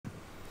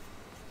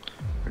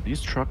Are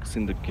these trucks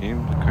in the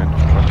game the kind of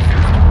trucks used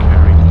to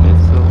carry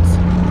missiles?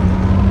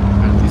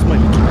 Are these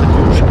might be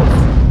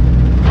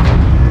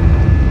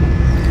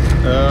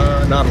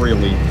the Not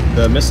really.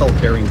 The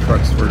missile-carrying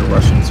trucks for the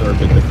Russians are a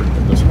bit different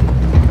than this one.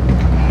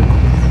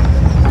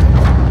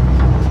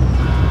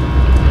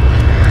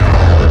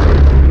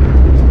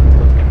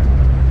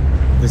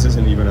 This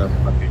isn't even a...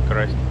 Okay,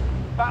 Christ.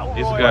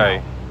 This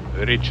guy,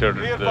 Richard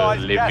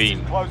Levine,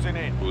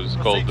 who's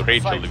called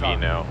Rachel Levine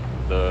now,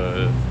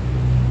 the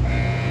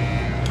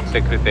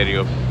Secretary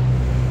of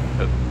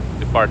the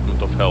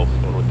Department of Health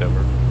or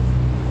whatever.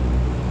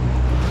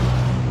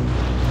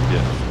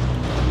 Yeah.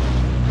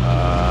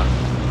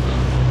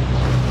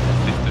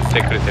 It's the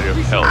Secretary of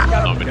Health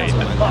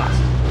nominated.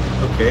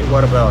 Okay,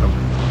 what about him?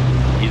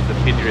 He's the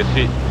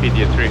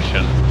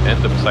pediatrician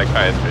and the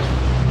psychiatrist.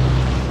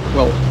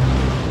 Well,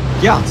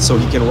 yeah, so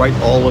he can write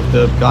all of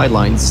the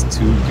guidelines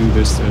to do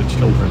this to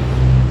children.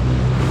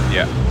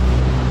 Yeah.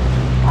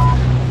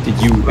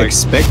 Did you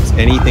expect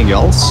anything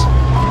else?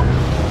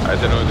 I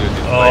don't know, dude.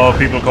 It's Oh,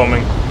 people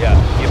coming. Yeah,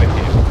 give it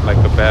him. Like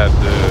a bad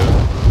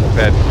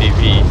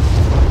TV.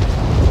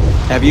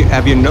 Have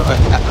you no?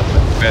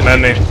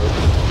 Many.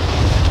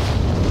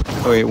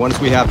 Okay, once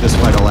we have this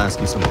fight, I'll ask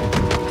you something.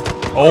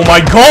 Oh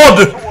my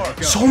god!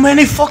 So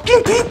many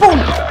fucking people!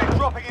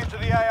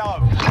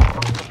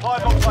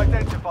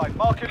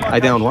 I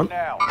downed one. I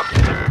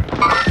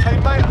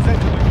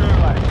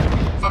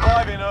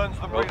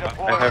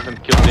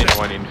haven't killed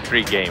anyone in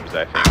 3 games,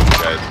 I think,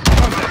 guys.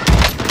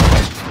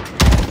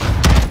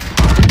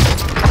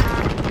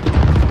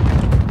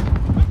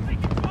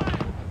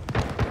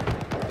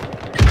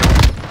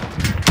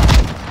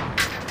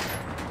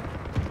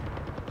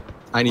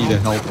 I need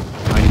help.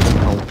 I need some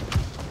help.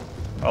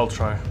 I'll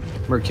try.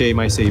 Merkay,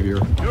 my savior.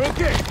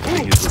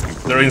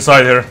 They're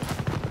inside here.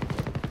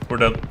 We're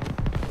dead.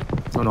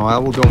 Oh no, I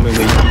will go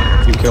melee.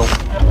 You kill.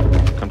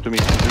 Come to me.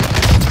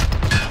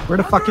 Where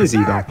the fuck is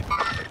he though?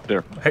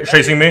 There. Hey,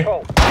 chasing me.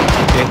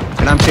 Okay,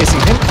 and I'm chasing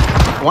him.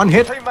 One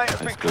hit.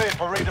 That's good.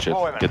 Good shit.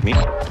 Get me.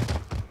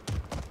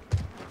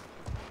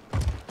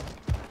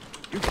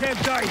 You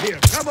can't die here.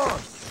 Come on.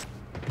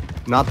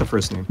 Not the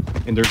first name.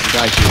 And there's a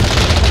guy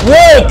here.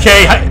 Whoa,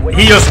 okay,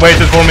 he just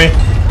waited for me.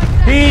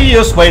 He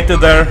just waited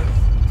there.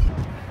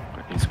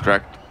 He's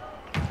cracked.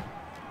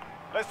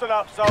 Listen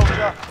up,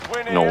 soldier.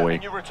 Win here No way.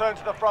 and you return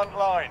to the front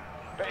line.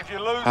 But if you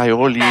lose, Hi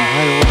Oli,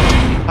 hi Oli,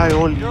 hi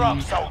Oli, you're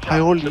up, soldier. hi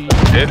Oli,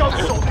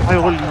 hi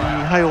Oli,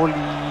 hi Oli.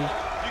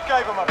 You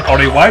gave him a Are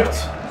they wiped?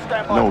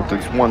 stand by. No,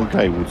 there's one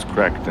guy who's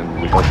cracked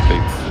and we got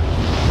plates.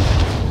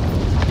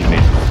 He made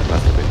it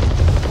last bit.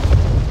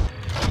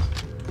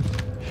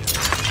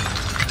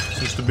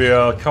 Seems to be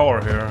a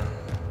car here.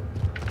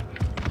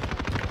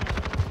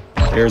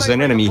 There's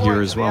an enemy here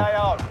as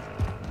well.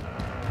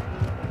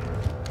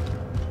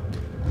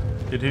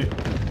 Did he?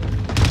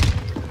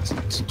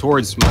 It's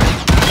towards my...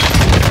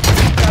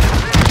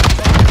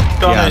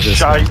 Gonna this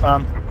shite,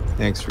 one. man.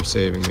 Thanks for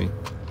saving me.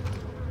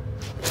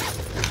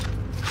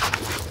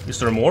 Is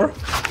there more?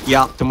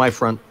 Yeah, to my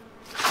front.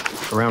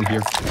 Around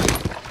here.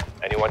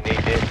 Anyone need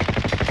it?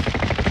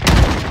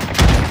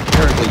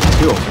 Apparently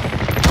two.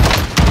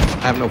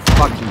 I have no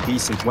fucking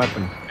decent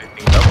weapon.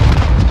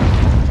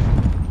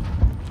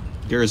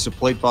 There is a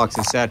plate box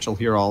and satchel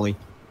here, Ollie.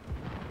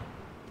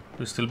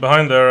 He's still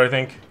behind there, I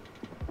think.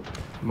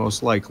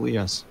 Most likely,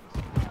 yes.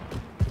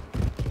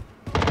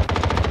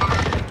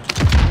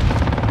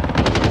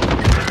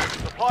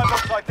 Supply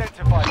box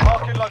identified.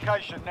 Marking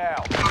location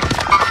now.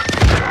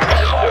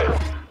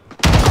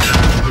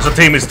 It's a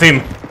team, it's a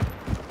team.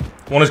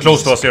 One is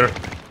close to us here.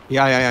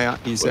 Yeah.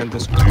 He's in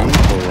this.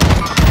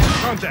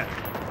 Contact.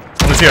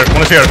 One is here,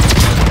 one is here.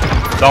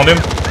 Downed him.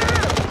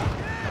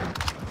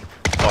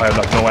 Oh, I have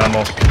like no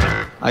ammo.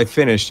 I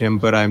finished him,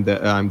 but I'm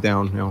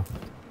down now.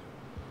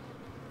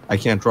 I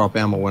can't drop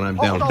ammo when I'm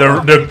down.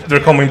 They're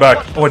coming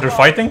back. Oh, they're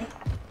fighting?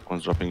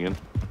 One's dropping in.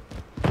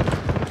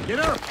 Get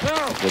up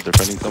now. Yeah, they're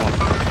fighting someone.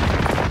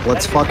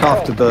 Let's fuck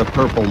off to the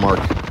purple mark.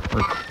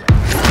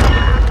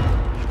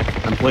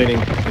 I'm plating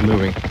and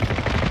moving.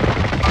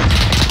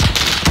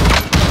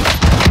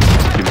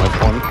 He marked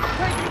one.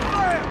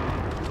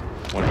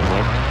 One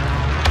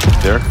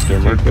marked. There, they're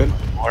marked. Good.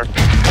 Marked.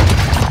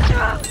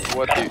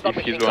 What if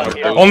he's one of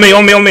those? On me,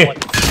 on me, on me!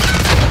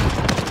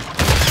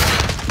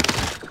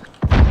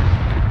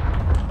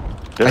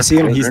 There, I see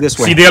him, there, he's there. this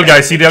way. CDL guy,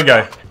 CDL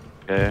guy.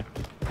 Yeah.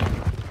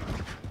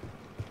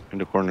 In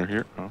the corner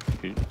here. Oh,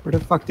 okay. Where the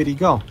fuck did he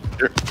go?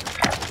 There,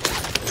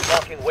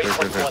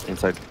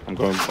 inside. I'm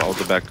going out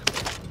the back.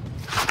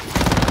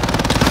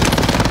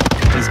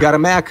 He's got a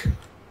Mac.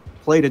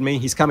 Plated me,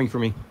 he's coming for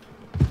me.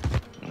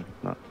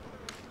 No.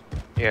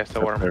 Yeah,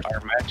 so our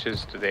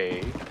matches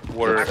today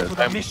were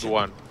Diamond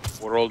 1.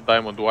 We're all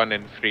Diamond 1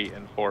 and 3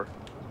 and 4.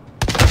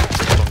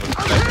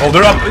 Oh,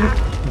 they're up in...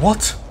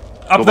 What?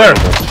 Up Go there! by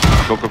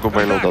loadout. Go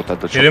by loadout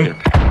at the shop Hit him. here.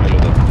 By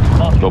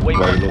loadout. Go by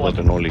loadout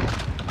and only.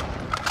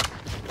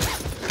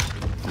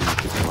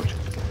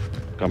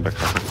 Come back,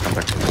 come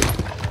back.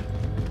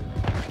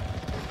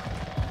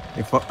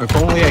 If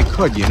only I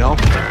could, you know?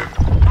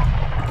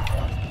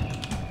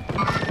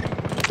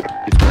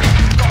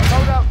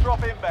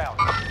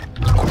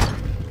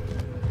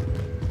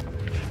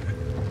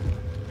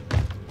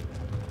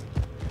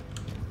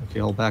 Okay,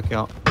 I'll back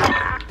out.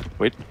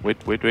 Wait. Get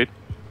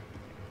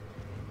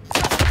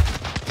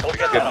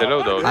the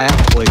loadout. I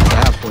have plates.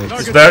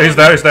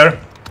 He's there.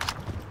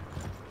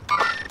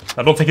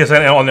 I don't think he's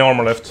any on the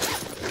armor left. I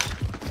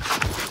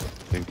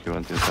think you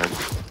went inside.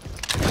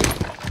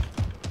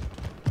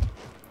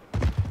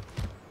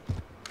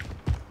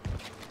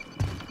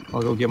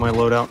 I'll go get my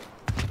loadout.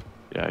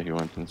 Yeah, he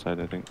went inside,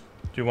 I think.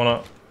 What do you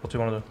wanna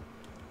do?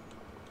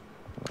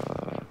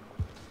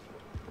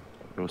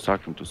 He was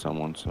talking to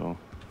someone, so...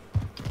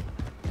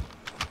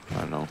 I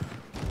don't know.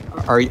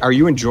 Are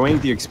you enjoying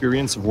the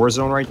experience of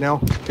Warzone right now?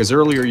 Because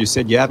earlier you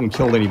said you haven't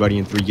killed anybody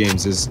in 3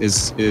 games.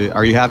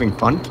 Are you having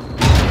fun?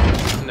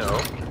 No.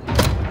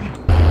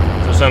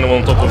 There's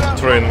anyone on top of the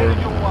train, we're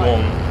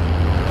 1.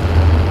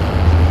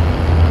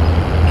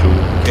 2.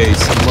 Okay,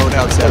 some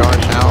loadouts that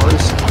aren't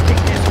ours.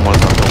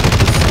 Someone's on top of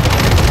this.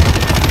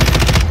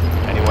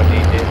 Anyone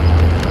need it?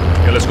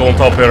 Okay, let's go on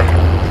top here.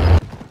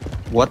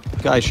 What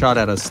guy shot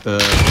at us?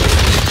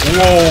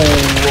 Whoa,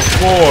 of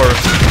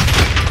course.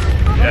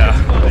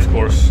 Yeah, of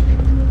course.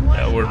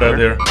 Yeah, we're dead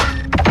here.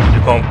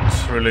 You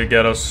can't really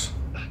get us.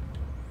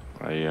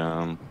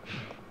 I'm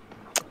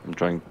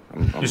trying.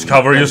 Use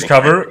cover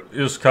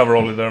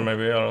only there,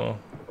 maybe. I don't know.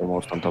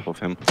 Almost on top of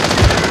him.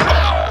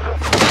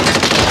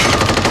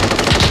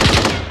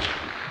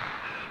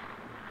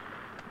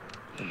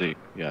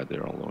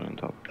 They're all the way on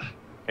top.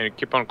 Can you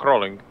keep on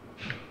crawling?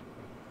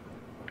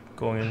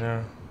 Going in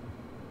here.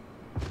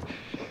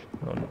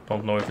 I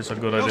don't know if it's a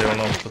good idea or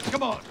not. But...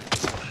 Come on.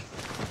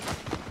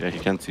 Yeah, he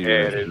can't see you.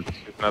 Yeah,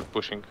 it's not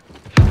pushing.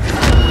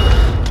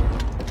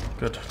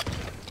 Good.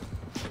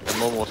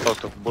 I'm almost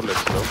out of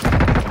bullets though.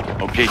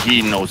 Okay,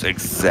 he knows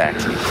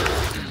exactly.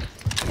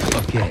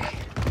 Okay.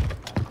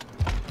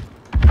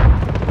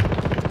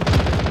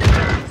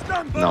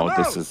 No,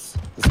 this guy's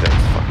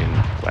fucking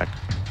whack.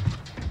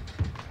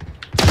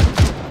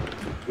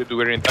 Good,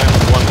 we're in time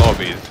with 1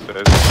 lobby. It's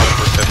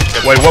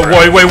 100%. Wait, whoa.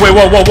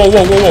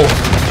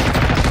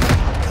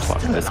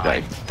 Fuck this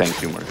guy.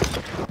 Thank you, Marcus.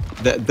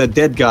 The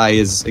dead guy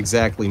is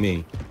exactly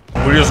me.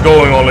 We're just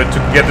going only to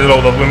get it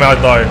loaded. We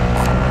might die.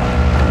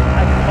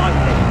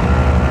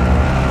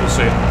 We'll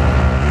see.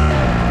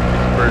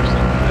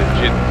 Person,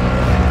 legit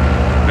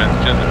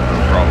transgender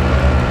problem.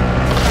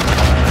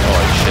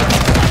 Oh shit.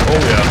 Oh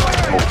yeah.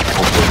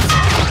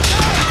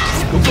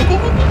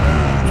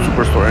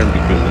 Superstore and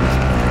big buildings.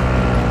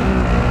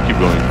 Keep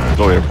going.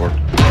 Go airport.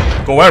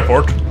 Go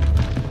airport.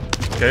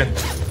 Okay.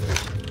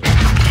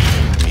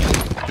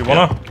 Do you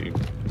wanna? Okay.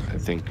 I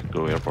think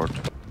go airport.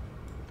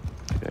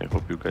 Yeah, I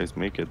hope you guys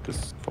make it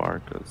this far,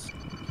 cause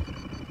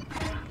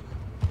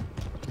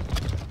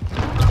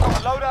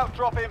Loadout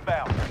drop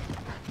inbound.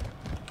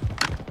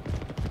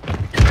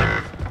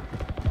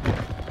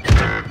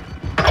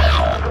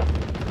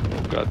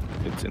 oh god,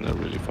 it's in a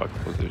really fucked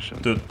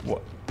position. Dude,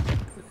 what?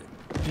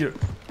 Here.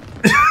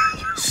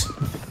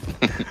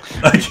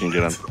 I can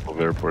get on top of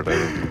airport. I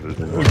don't think there's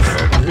any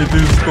problem. It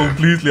is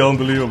completely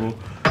unbelievable.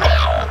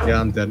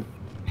 Yeah, I'm dead.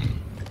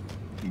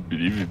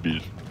 Believable.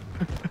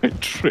 I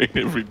train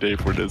every day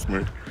for this,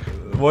 man.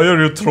 Why are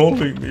you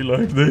trolling me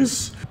like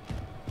this?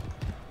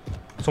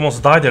 Someone's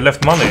died, they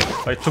left money.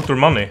 I took their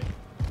money.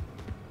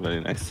 Very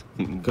nice.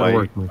 Good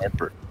work, man.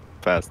 Airport.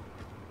 Fast.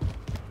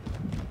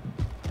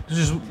 There's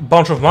just a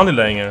bunch of money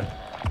laying here.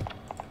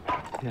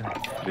 Yeah.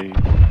 They...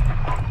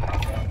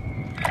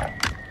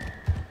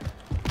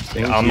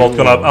 I'm not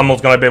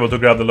gonna be able to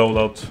grab the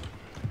loadout.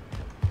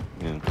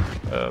 Yeah.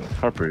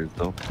 Harper is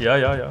though.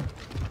 Yeah.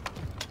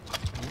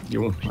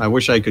 I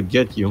wish I could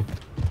get you.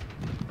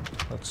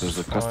 That's There's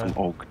a custom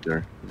oak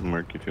there,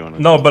 Merc, if you wanna.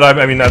 No, but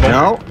I mean I don't.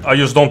 No? I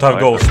just don't have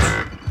ghosts.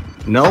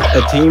 No,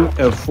 a team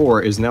of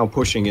 4 is now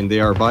pushing and they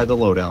are by the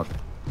loadout.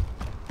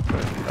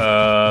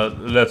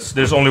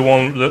 There's only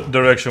one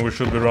direction we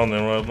should be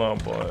running right now,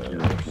 boy.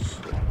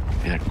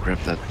 Yeah, grab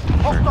that.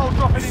 Hostile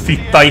dropping into the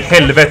Fitta i area.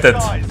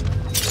 helvetet!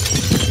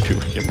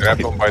 Grab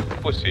him by the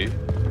pussy.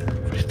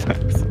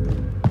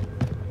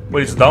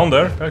 Wait, it's down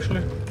there,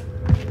 actually.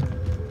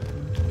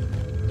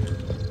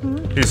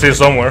 He's here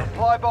somewhere.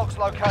 Supply box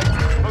located.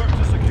 Move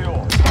to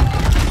secure.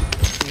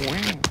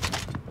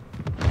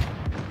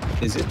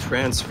 Is it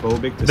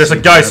transphobic? To There's say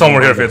a guy that?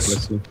 somewhere here, Fitz.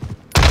 Let's see.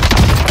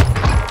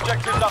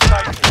 Objectives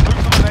updated. Move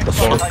to the next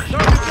Sorry. location.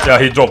 Yeah,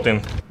 he dropped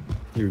in.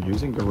 You're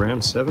using the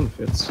Ram 7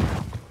 Fits.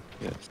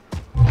 Yes.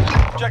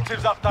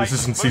 Objectives updated. This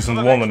isn't Move to season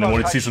the 1 next anymore,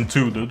 it's location.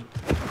 season 2, dude.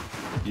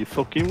 You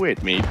fucking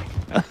wait, mate.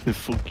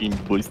 Fucking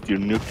bust your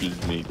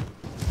knuckles, mate.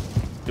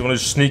 You wanna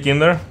just sneak in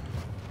there?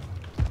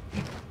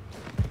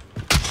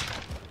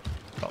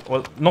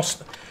 Well,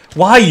 not.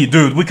 Why,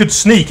 dude? We could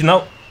sneak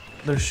now.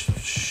 There's.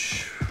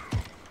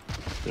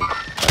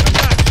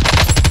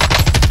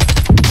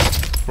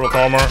 Broke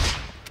armor.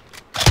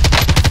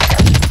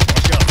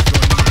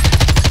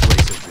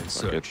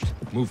 Search.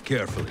 Move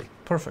carefully.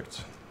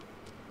 Perfect.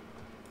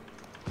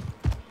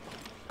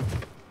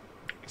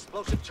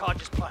 Explosive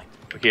charges planted.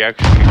 He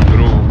actually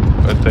threw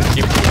at the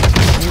hip.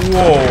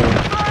 Whoa.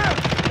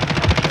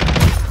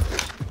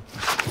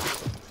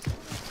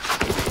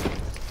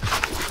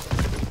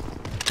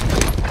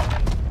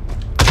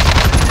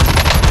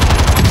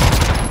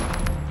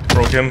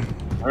 Mark him.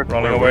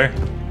 Running away.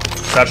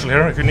 Satchel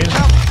here if you need.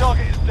 Counter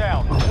target is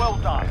down. Well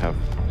I done. have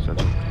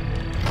such.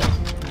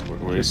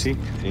 Where is he?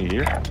 Is he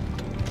here?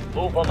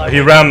 Move on my He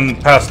ran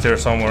past here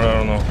somewhere, I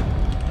don't know.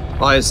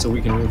 Bias so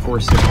we can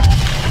reinforce it.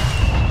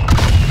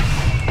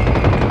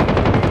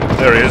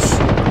 There he is.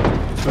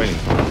 Fighting.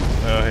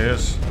 Yeah, he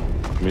is.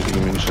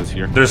 Meeting munitions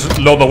here. There's a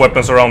lot of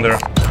weapons around there.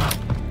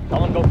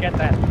 Someone go get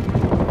that.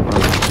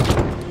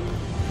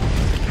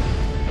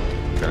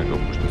 Gotta go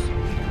push this.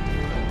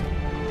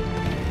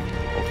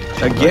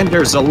 Again,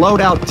 there's a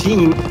loadout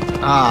team.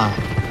 Ah,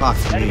 fuck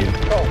me.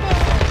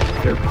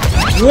 They're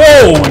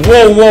Whoa!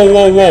 Whoa, whoa,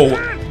 whoa, whoa!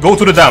 Go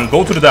to the dam,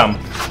 go to the dam.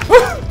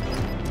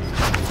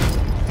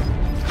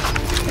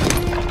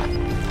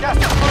 Gas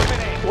is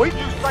moving in.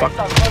 New safe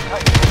zone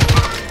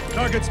located.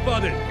 Target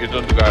spotted. You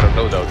don't got a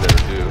loadout there,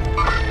 do you?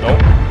 No.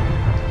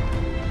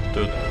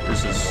 Dude,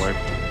 this is...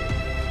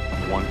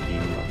 One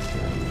team left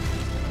here.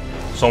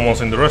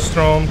 Someone's in the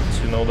restaurant,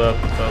 you know that.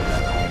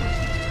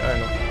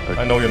 I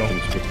know you know.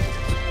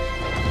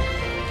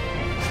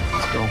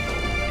 Let's go.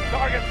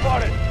 Target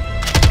spotted.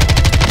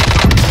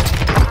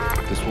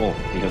 This wall.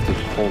 We have to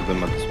hold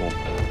them at this wall.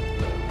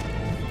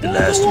 The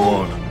last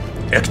one.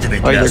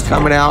 Activate Oh, they're last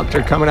coming one. out.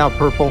 They're coming out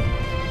purple.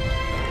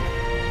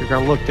 You're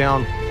gonna look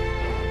down.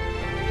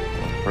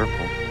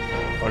 Purple.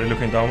 Are they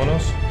looking down on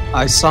us?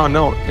 I saw,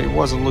 no, it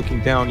wasn't looking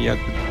down yet.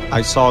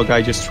 I saw a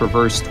guy just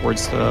traverse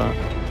towards the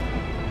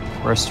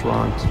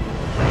restaurant.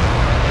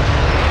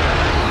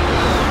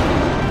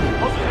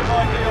 Positive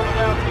ID on the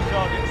bounty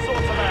target.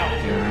 Sort them out.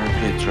 Here,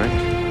 it's right.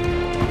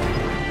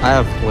 I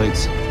have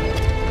plates.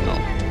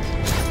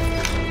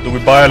 Do we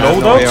buy a I have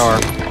no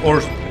loadout?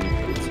 Or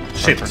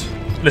shit?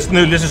 Let's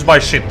just buy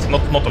shit,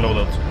 not a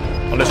loadout.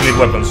 Unless you need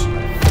weapons.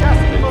 Gas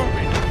is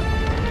moving.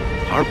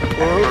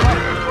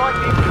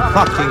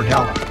 Fucking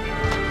hell.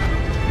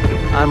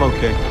 I'm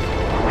okay.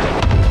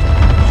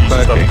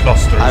 Jesus, Okay. that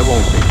clusters. I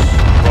won't be.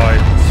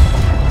 Right.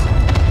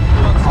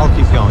 I'll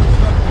keep going.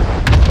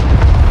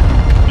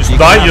 Just You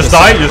die, can just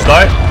have die, the just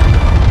die.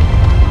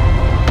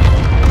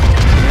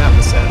 You have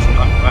the satchel.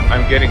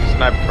 I'm getting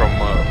sniped from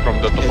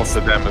the top It's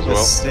of the dam as the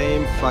well.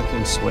 same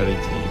fucking sweaty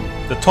team.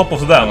 The top of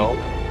the dam.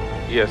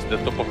 Yes, the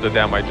top of the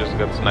dam. I just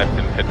got sniped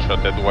and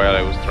headshotted while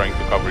I was trying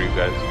to cover you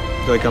guys.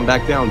 Do I come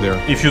back down there?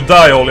 If you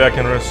die, Oli, I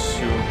can res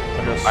you,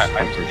 I guess.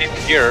 I'm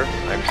safe here.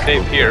 I'm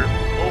safe here.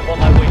 Move on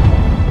my way.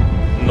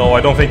 No,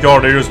 I don't think you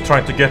are. They're just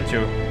trying to get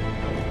you.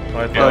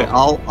 Right now.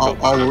 Alright,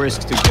 I'll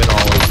risk to get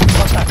all of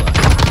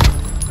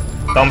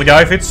Down the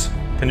guy, Fitz.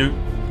 Can you?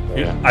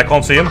 Yeah. I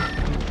can't see him.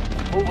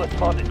 Move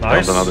spotted.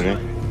 Nice. Found another guy.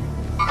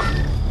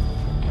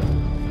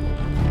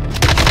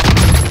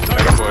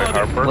 Gotta go at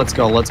Harper. Let's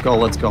go, let's go,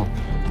 let's go.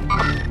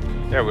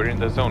 Yeah, we're in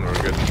the zone. We're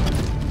good.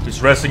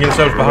 He's resting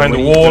himself behind the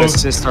We need to wall.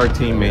 assist our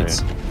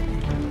teammates.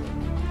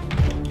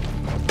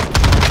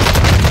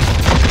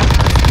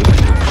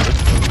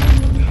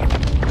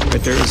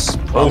 But there's Oh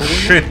probably-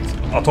 shit!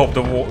 Atop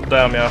the wall.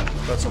 Damn, yeah,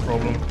 that's a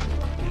problem.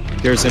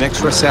 There's an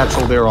extra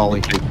satchel there,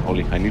 Ollie. Plate,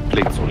 Oli. I need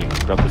plates, Oli.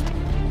 Grab this.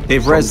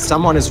 They've rezzed.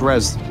 Someone is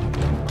rezzed.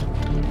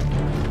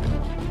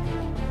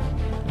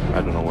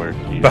 I don't know where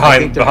he is. I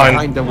Behind, think they're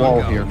behind the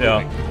wall here.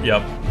 Yeah,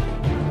 yeah.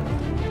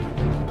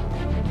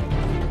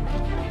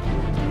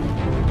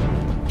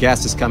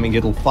 Gas is coming.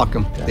 It'll fuck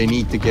them. They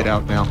need to get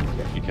out now.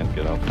 You can't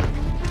get out.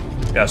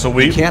 Yeah, so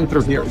They can't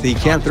through here. They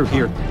can't through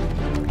here.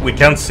 we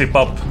can't zip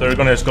up. They're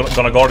gonna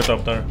guard it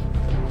up there.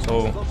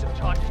 So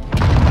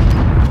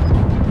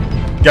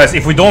guys,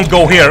 if we don't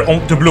go here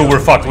on to blue, we're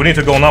fucked. We need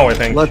to go now, I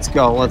think. Let's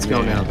go. Let's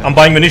go now. Then. I'm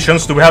buying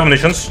munitions. Do we have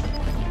munitions?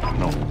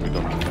 No, we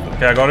don't.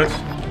 Okay, I got it.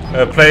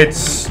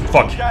 Plates.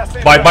 Fuck.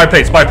 Buy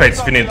plates. Buy plates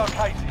if you need.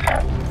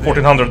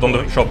 1400 on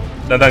the shop.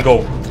 Then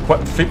go.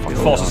 Fast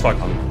as fuck.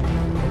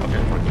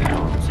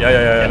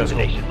 Yeah. Let's go.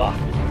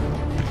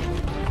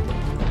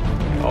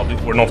 Oh,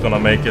 we're not gonna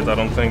make it. I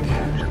don't think.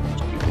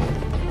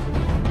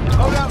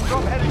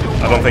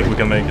 I don't think we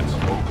can make it. Okay,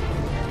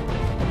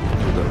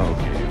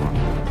 you want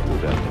to do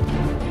that.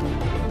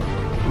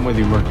 I'm with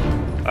you, Mark.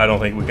 I don't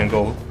think we can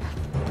go.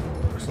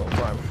 There's no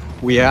time.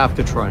 We have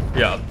to try.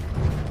 Yeah,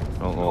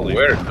 Well, Oli,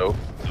 Where though?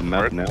 the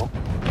map now.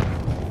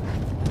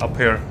 up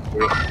here.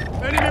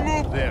 Enemy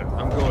move there.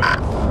 I'm going.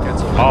 Get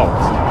some. Oh.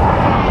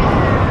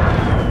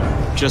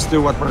 Just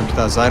do what Mark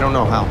does. I don't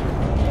know how.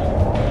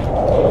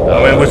 I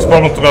mean, it's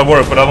probably gonna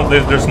work, but I don't.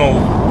 There's no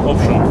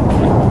option.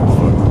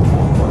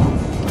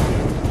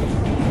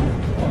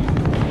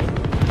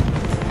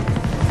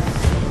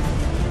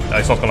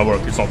 It's not gonna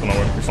work. It's not gonna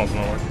work. It's not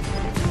gonna work.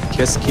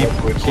 Just keep.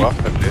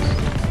 Up at this.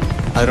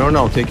 I don't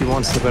know. Take it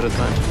one step at a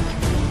time.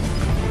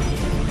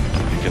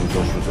 You can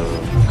go through the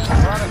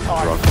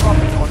rock.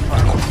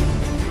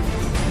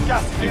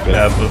 You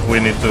Yeah, can, but we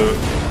need to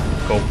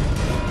go.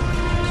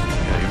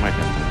 yeah, you might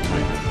have to.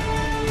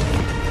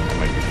 That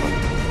might be fun.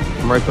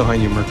 I'm right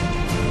behind you, Mark. I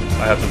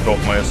have to drop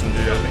my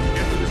SMG. I think.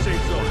 Get to the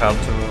safe zone. Have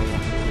to.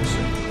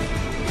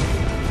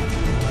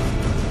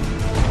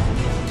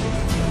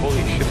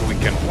 Holy shit, we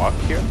can walk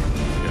here?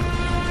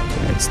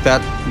 It's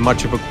that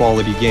much of a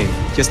quality game.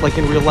 Just like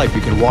in real life, you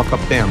can walk up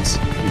dams.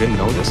 You didn't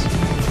know this?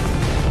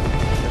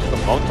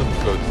 mountain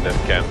goats that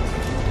camp.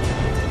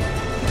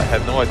 I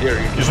had no idea.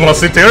 You just wanna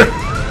sit here?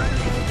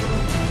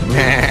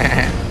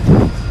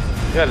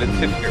 Yeah, let's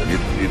sit here.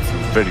 It's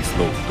very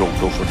slow. Go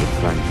for the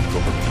plan. Go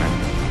for the plan.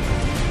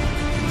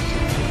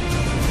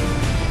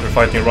 They're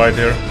fighting right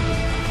here.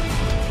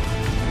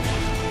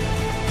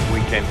 We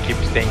can keep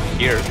staying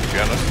here, to be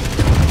honest.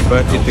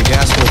 But if the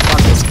gas will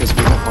fuck us, because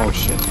we don't. Oh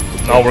shit.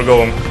 Now we're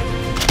going.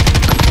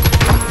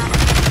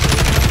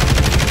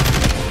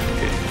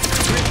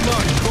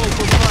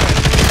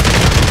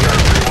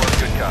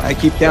 I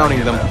keep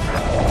downing them.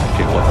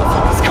 Okay, what the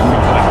fuck is going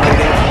on?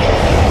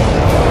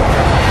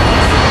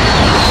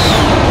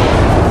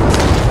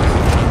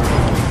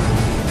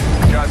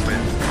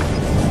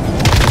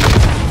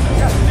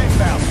 Gas is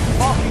inbound.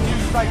 Marking new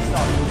safe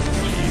zone.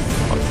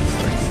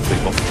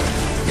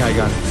 Yeah, I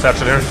got it.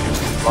 Satchel here.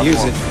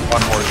 Use it.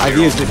 One more. I've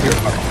zero. used it here.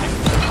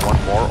 One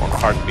more on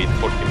heartbeat,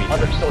 40 meters.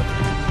 Understood.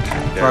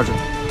 There. Roger.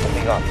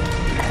 Moving on.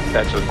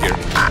 Satchel here.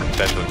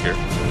 Satchel here.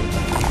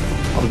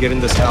 I'll get in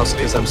this house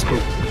because I'm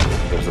spooked.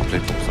 There's a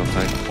plate box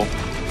outside. Oh,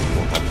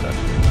 don't have that.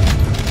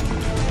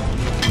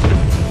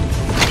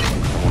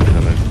 Someone's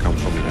gonna come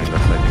from behind us,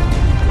 I think.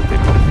 They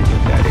probably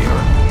get that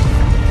AR.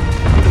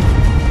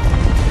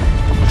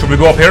 Should we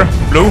go up here?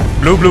 Blue?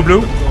 Blue, blue,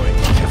 blue?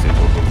 Yes, it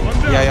will.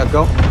 Yeah,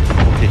 go.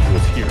 Okay, he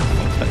was here.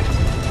 Outside.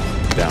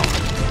 Down.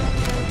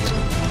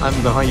 I'm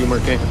behind you,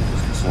 Murky.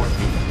 More.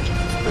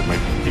 There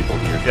might be people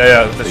here.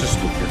 Yeah, let's They just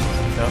look here.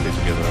 Stay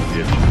together on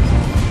the edge.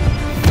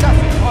 Gas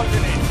is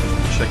closing in.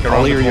 check around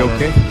Ollie, the are you corner.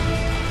 okay?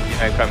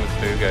 Yeah, I'm coming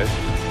to you guys.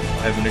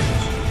 I have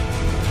munitions.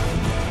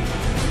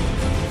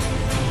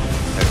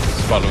 I'm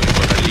following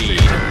for the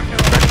lead.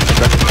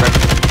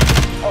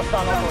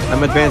 Hostile operator.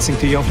 I'm advancing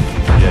to you.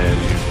 Yeah,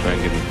 you try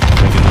and get it.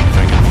 Try and get it.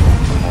 Try and get it.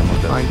 I'm almost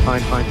there. Fine.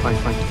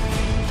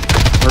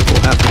 Merc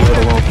will have to do it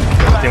alone.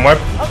 Team wipe.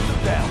 Hunt them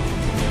down.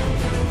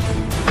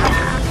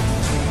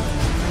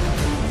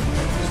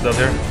 Is that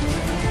there?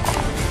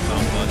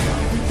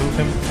 Move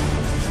him.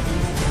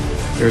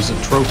 There's a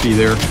trophy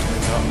there.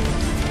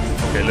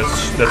 Okay,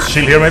 let's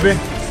chill here maybe.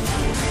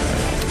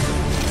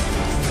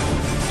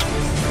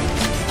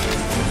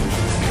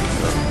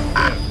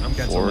 I'm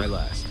canceling Four. my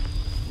last.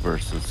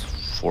 Versus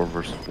 4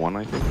 versus 1,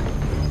 I think.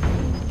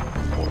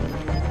 4,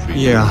 3.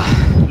 Yeah.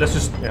 Let's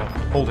just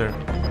hold here.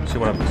 See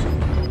what happens.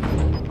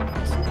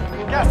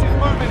 Gas is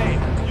moving in.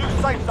 Use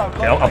safe zone.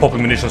 Yeah, I'm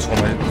popping munitions for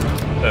my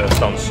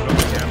stuns. Going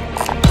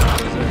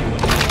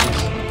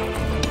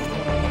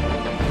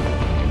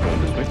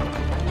this way.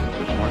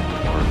 There's more.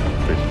 Or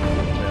 3.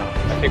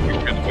 I think we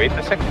should wait a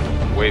second.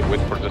 Wait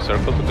for the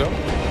circle to go.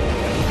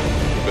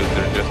 Because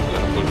they're just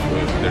gonna push.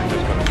 They're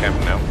just gonna camp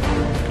now.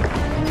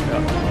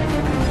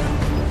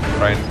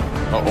 Try and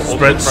also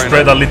try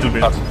Spread not a little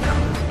bit.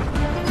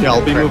 Yeah,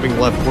 I'll be moving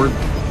leftward.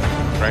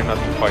 Try not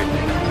to fight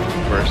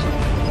first.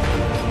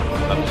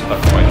 Not to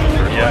start fighting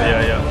first.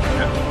 Yeah.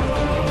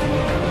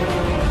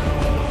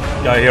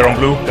 Guy here on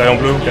blue. Guy on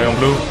blue.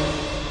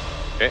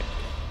 Okay.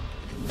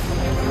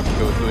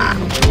 Go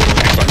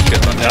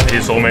shit on Yeah, he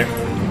saw me.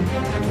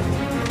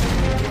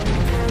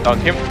 Down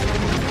him.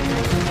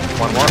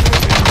 One more.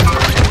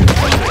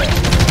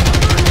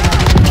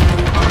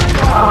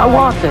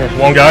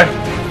 One guy.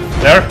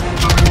 There.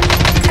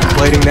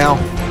 Plating now.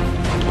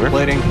 Where?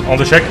 Plating. On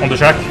the shack.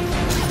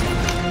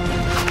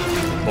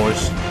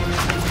 Boys.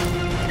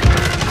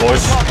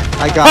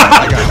 I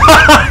got it.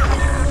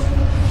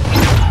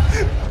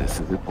 This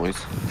is it, boys.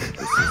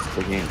 This is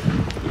the game.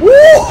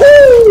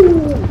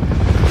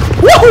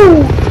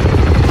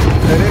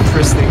 An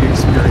interesting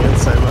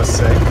experience, I must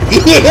say.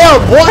 Yeah,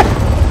 what?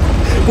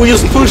 We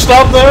just pushed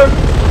up there?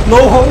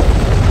 No hope?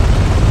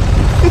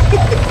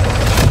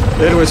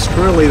 It was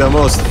truly the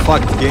most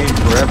fucked game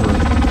forever.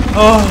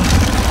 Oh,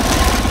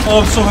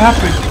 I'm so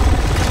happy.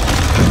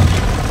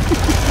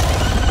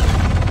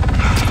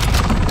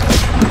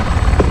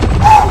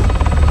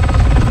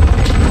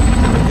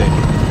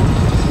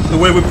 The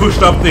way we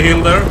pushed up the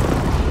hill there.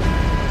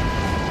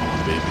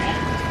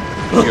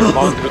 Your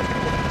mountain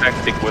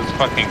tactic was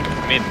fucking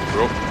mid,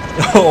 bro.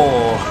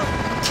 Oh.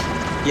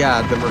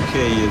 Yeah, the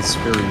Merkei is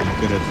very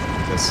good at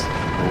this.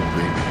 Oh,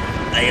 baby.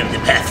 I am the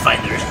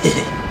Pathfinder.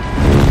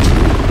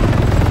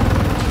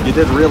 You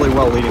did really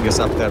well leading us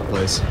up that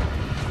place.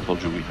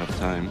 Told you we have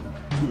time.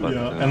 But,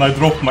 Yeah, and I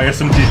dropped my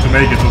SMG to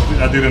make it,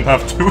 but I didn't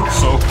have to,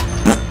 so...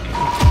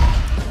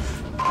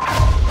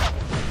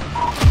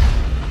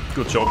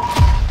 Good job.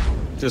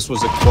 This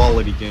was a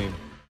quality game.